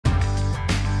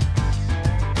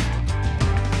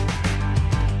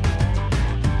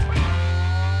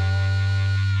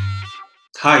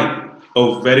Hi,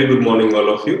 a very good morning, all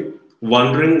of you.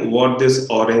 Wondering what this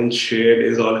orange shade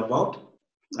is all about?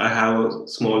 I have a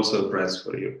small surprise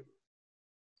for you.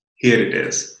 Here it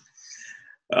is.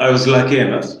 I was lucky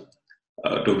enough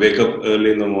to wake up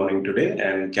early in the morning today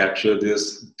and capture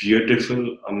this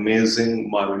beautiful,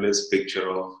 amazing, marvelous picture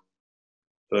of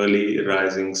early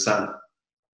rising sun.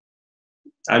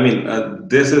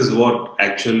 This is what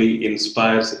actually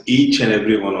inspires each and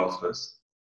every one of us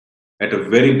at a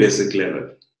very basic level.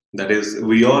 That is,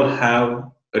 we all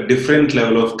have a different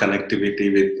level of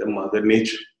connectivity with Mother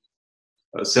Nature,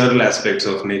 several aspects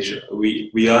of nature.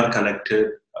 We are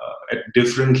connected at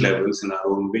different levels in our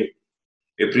own way.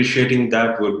 Appreciating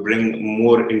that would bring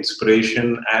more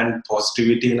inspiration and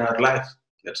positivity in our life.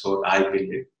 That's what I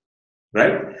believe,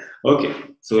 right? Okay,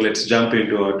 so let's jump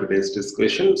into our today's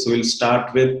discussion. So we'll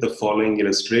start with the following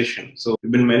illustration. So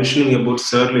we've been mentioning about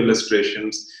several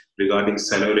illustrations regarding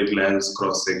salivary glands,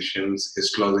 cross sections,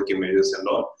 histologic images, and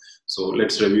all. So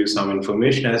let's review some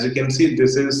information. As you can see,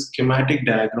 this is schematic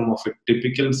diagram of a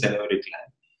typical salivary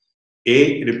gland.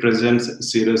 A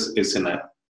represents serous acini.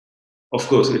 Of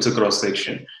course, it's a cross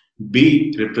section.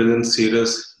 B represents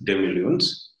serous demilune.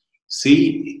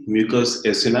 C mucous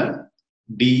acini.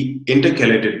 D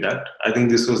intercalated duct. I think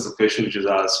this was the question which was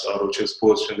asked or which was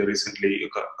posed in the recently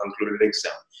concluded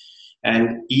exam.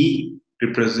 And E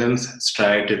represents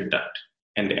striated duct,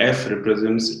 and F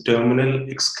represents terminal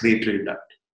excretory duct.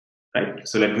 Right.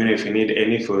 So let me know if you need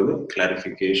any further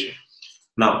clarification.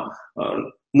 Now,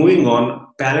 moving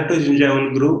on,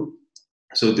 palatogingival groove.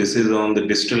 So this is on the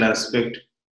distal aspect,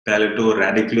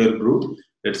 palatoradicular groove.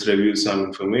 Let's review some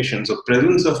information. So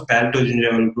presence of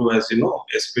palatogingival groove, as you know,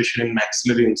 especially in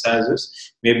maxillary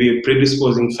incisors, may be a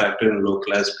predisposing factor in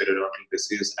localized periodontal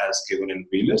disease as given in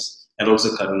Wheeler's and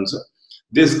also Carranza.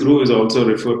 This groove is also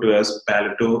referred to as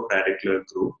palatoradicular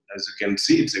groove. As you can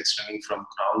see, it's extending from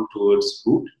crown towards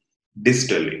root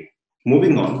distally.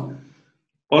 Moving on.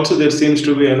 Also, there seems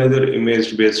to be another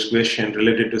image-based question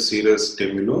related to serous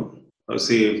demilune.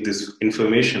 See if this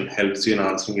information helps you in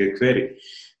answering your query.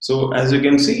 So, as you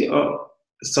can see,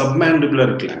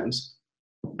 submandibular glands,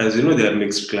 as you know, they are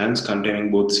mixed glands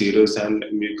containing both serous and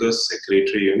mucous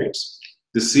secretory units.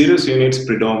 The serous units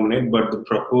predominate, but the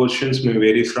proportions may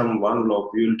vary from one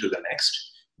lobule to the next.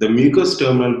 The mucous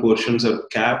terminal portions are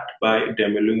capped by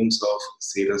demilunes of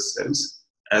serous cells,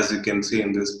 as you can see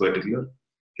in this particular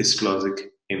histologic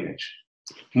image.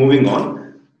 Moving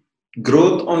on,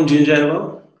 growth on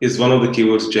gingiva is one of the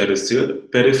keywords which I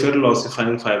received. Peripheral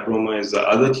ossifying fibroma is the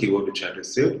other keyword which I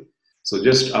received. So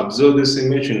just observe this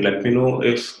image and let me know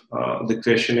if the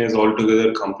question is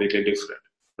altogether completely different,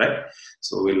 right?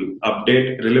 So we'll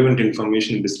update relevant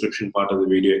information in the description part of the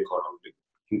video accordingly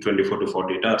in 24 to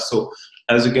 48 hours. So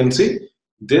as you can see,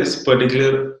 this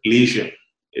particular lesion,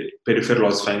 peripheral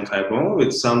ossifying fibroma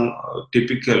with some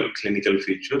typical clinical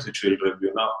features which we'll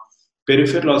review now.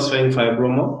 Peripheral ossifying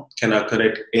fibroma can occur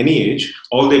at any age,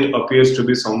 although it appears to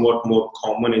be somewhat more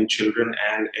common in children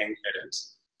and young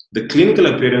adults. The clinical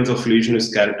appearance of lesion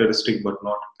is characteristic but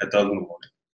not pathognomonic.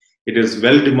 It is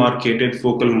well demarcated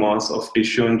focal mass of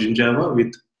tissue and gingiva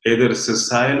with either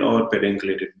sessile or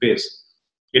pedunculated base.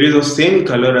 It is of same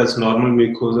color as normal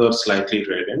mucosa or slightly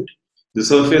reddened. The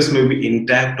surface may be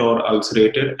intact or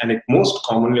ulcerated, and it most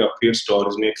commonly appears to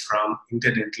originate from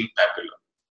interdental papilla.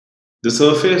 The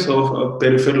surface of a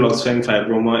peripheral ossifying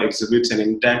fibroma exhibits an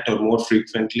intact or more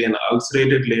frequently an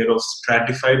ulcerated layer of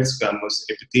stratified squamous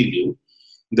epithelium.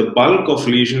 The bulk of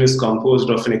lesion is composed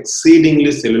of an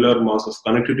exceedingly cellular mass of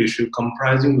connective tissue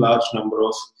comprising large number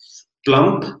of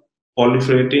plump,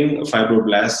 proliferating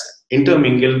fibroblasts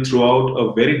intermingled throughout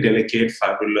a very delicate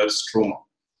fibrillar stroma.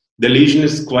 The lesion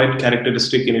is quite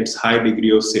characteristic in its high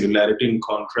degree of cellularity in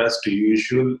contrast to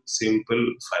usual simple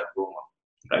fibroma.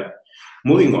 Right?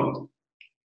 Moving on.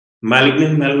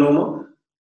 Malignant melanoma,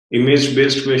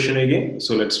 image-based question again.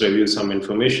 So let's review some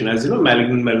information. As you know,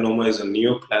 malignant melanoma is a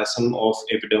neoplasm of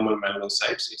epidermal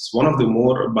melanocytes. It's one of the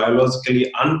more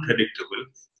biologically unpredictable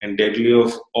and deadly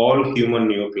of all human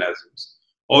neoplasms.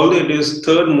 Although it is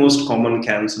third most common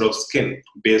cancer of skin,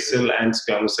 basal and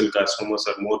squamous cell carcinomas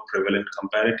are more prevalent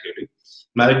comparatively.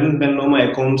 Malignant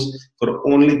melanoma accounts for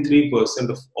only 3%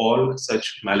 of all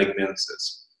such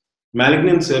malignancies.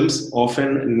 Malignant cells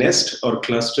often nest or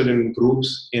cluster in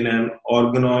groups in an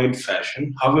organoid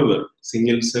fashion. However,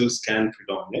 single cells can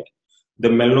predominate. The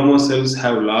melanoma cells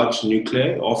have large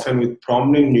nuclei, often with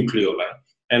prominent nucleoli,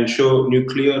 and show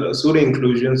nuclear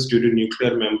pseudo-inclusions due to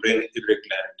nuclear membrane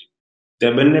irregularity.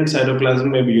 The abundant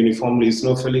cytoplasm may be uniformly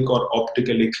eosinophilic or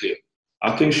optically clear.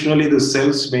 Occasionally, the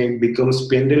cells may become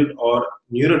spindled or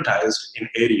neurotized in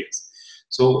areas.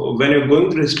 So when you're going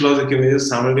through histologic images,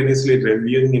 simultaneously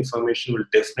reviewing information will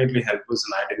definitely help us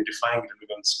in identifying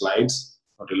relevant slides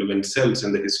or relevant cells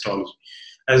in the histology.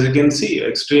 As you can see,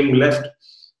 extreme left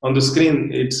on the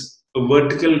screen, it's a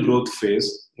vertical growth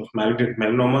phase of malignant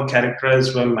melanoma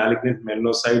characterized by malignant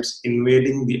melanocytes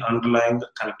invading the underlying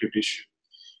connective tissue.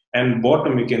 And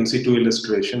bottom, you can see two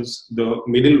illustrations. The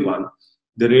middle one,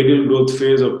 the radial growth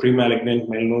phase of pre-malignant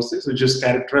melanosis, which is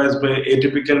characterized by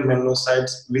atypical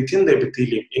melanocytes within the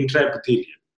epithelium, intraepithelium.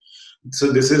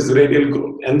 So this is radial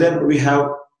growth. And then we have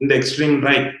in the extreme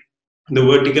right, the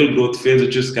vertical growth phase,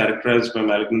 which is characterized by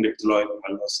malignant epithelioid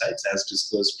melanocytes, as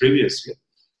discussed previously,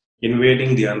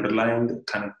 invading the underlying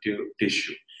connective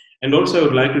tissue. And also, I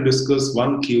would like to discuss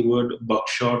one keyword,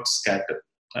 buckshot scatter.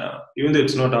 Even though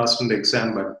it's not asked in the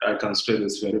exam, but I consider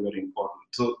this very, very important.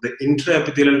 So the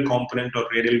intraepithelial component or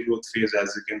radial growth phase,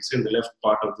 as you can see in the left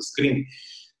part of the screen.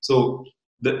 So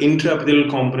the intraepithelial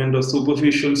component of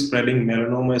superficial spreading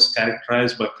melanoma is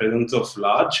characterized by presence of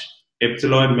large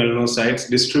epithelioid melanocytes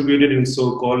distributed in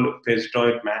so-called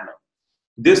pagetoid manner.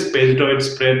 This pagetoid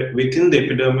spread within the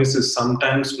epidermis is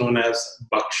sometimes known as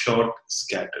buckshot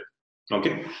scatter.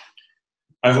 Okay,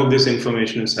 I hope this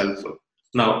information is helpful.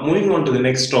 Now, moving on to the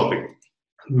next topic,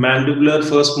 mandibular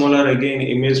first molar, again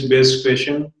image-based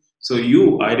question. So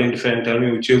you identify and tell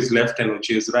me which is left and which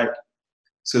is right.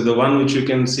 So the one which you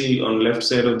can see on left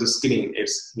side of the screen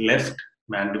is left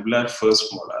mandibular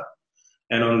first molar,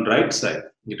 and on right side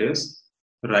it is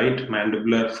right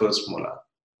mandibular first molar.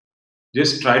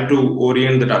 Just try to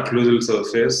orient the occlusal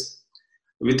surface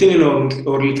within an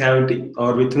oral cavity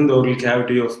or within the oral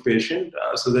cavity of patient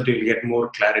so that you'll get more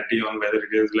clarity on whether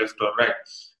it is left or right.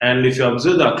 And if you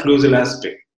observe the occlusal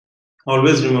aspect,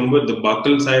 always remember the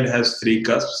buccal side has 3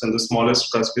 cusps and the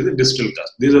smallest cusp is the distal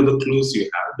cusp. These are the clues you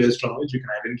have based on which you can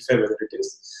identify whether it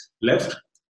is left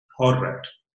or right,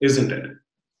 isn't it?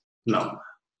 Now,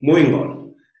 moving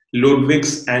on.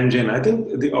 Ludwig's angina. I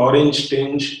think the orange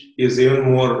tinge is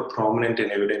even more prominent and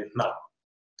evident now.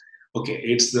 Okay,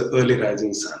 it's the early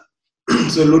rising sun.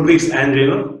 So Ludwig's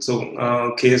angina,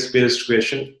 so case-based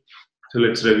question. So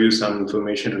let's review some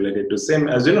information related to same.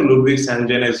 As you know, Ludwig's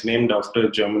angina is named after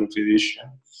a German physician,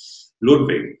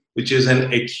 Ludwig, which is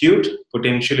an acute,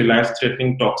 potentially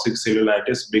life-threatening toxic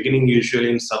cellulitis beginning usually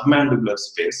in submandibular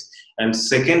space and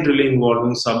secondarily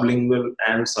involving sublingual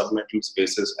and submental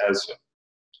spaces as well.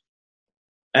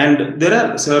 And there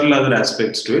are several other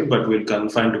aspects to it, but we'll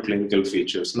confine to clinical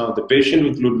features. Now, the patient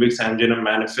with Ludwig's angina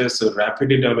manifests a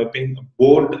rapidly developing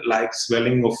board-like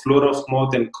swelling of floor of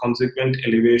mouth and consequent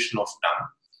elevation of tongue.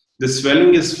 The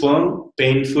swelling is firm,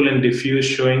 painful, and diffuse,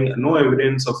 showing no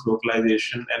evidence of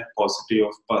localization and paucity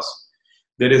of pus.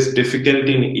 There is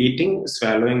difficulty in eating,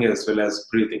 swallowing, as well as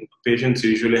breathing. Patients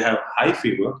usually have high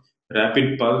fever,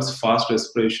 rapid pulse, fast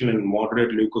respiration, and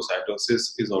moderate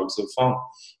leukocytosis is also found.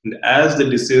 And as the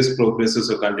disease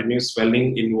progresses or continues,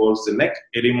 swelling involves the neck,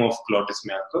 edema of glottis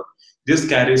occur. This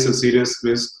carries a serious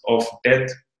risk of death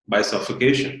by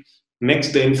suffocation.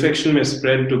 Next, the infection may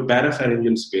spread to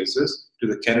parapharyngeal spaces, to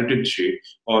the carotid sheath,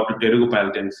 or to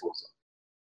pterygopalatine fossa.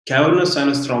 Cavernous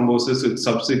sinus thrombosis with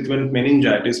subsequent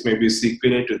meningitis may be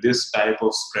sequelae to this type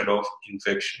of spread of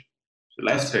infection. So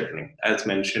life-threatening, as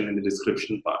mentioned in the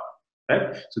description part.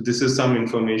 Right? So this is some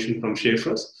information from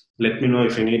Schaefer's. Let me know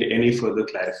if you need any further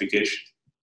clarification.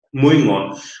 Moving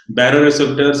on,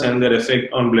 baroreceptors and their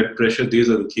effect on blood pressure. These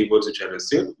are the keywords which I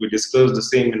received. We discussed the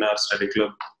same in our study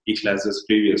club e-classes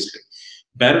previously.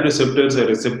 Baroreceptors are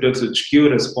receptors which cue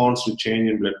response to change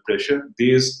in blood pressure.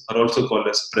 These are also called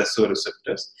as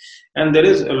presoreceptors. And there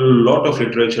is a lot of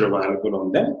literature available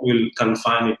on them. We'll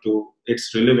confine it to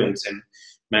its relevance in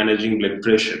managing blood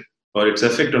pressure or its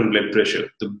effect on blood pressure.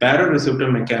 The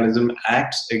baroreceptor mechanism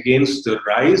acts against the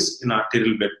rise in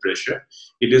arterial blood pressure.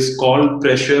 It is called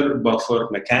pressure buffer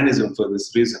mechanism for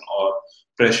this reason, or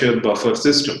pressure buffer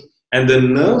system. And the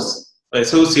nerves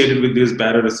associated with these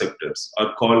baroreceptors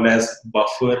are called as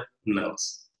buffer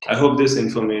nerves. I hope this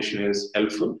information is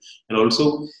helpful. And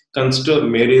also consider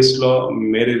Mary's law,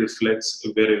 Mary reflex,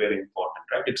 very, very important,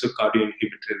 right? It's a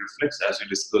cardioinhibitory reflex as we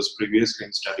discussed previously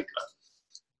in study class.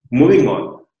 Moving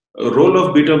on. Role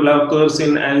of beta blockers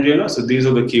in angina. So these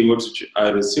are the keywords which I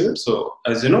received. So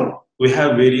as you know, we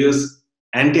have various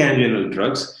anti-anginal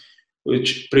drugs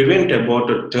which prevent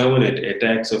about or terminate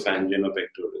attacks of angina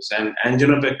pectoris. And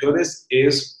angina pectoris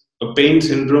is a pain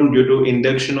syndrome due to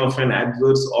induction of an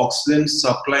adverse oxygen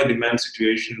supply demand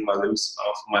situation in muscles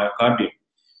of myocardium.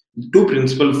 Two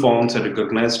principal forms are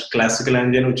recognized: classical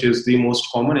angina, which is the most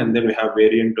common, and then we have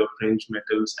variant of French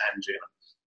metals angina.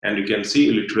 And you can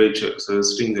see literature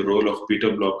suggesting the role of beta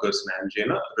blockers in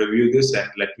angina. Review this and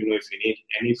let me know if you need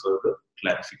any further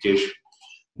clarification.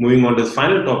 Moving on to the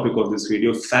final topic of this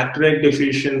video, factor VIII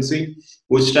deficiency.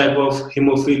 Which type of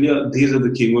hemophilia? These are the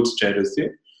keywords stated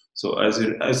here. So as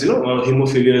you know,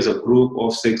 hemophilia is a group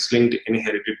of sex-linked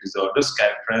inherited disorders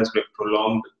characterized by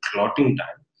prolonged clotting time.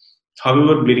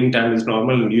 However, bleeding time is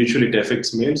normal and usually it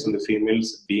affects males and the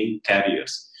females being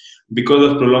carriers.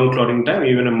 Because of prolonged clotting time,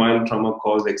 even a mild trauma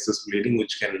causes excess bleeding,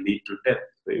 which can lead to death.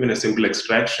 So even a simple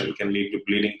extraction can lead to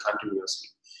bleeding continuously.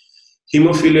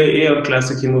 Hemophilia A or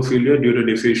classic hemophilia due to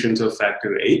deficiency of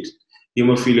factor VIII.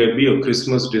 Hemophilia B or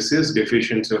Christmas disease,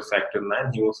 deficiency of factor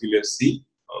IX. Hemophilia C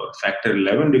or factor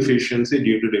XI deficiency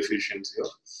due to deficiency of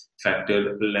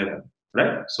factor XI.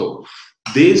 Right? So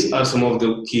these are some of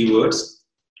the keywords,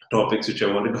 topics which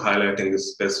I wanted to highlight in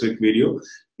this specific video.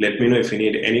 Let me know if you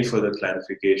need any further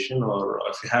clarification or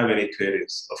if you have any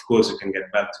queries. Of course, you can get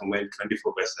back to mail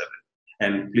 24/7.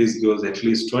 And please give us at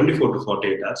least 24 to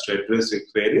 48 hours to address your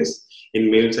queries in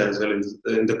mails as well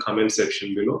in the comment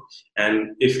section below.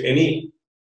 And if any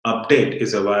update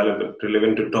is available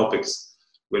relevant to topics,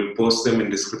 we'll post them in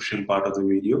the description part of the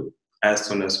video as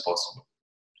soon as possible.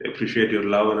 I appreciate your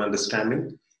love and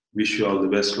understanding. Wish you all the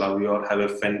best. Love you all. Have a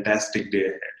fantastic day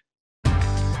ahead.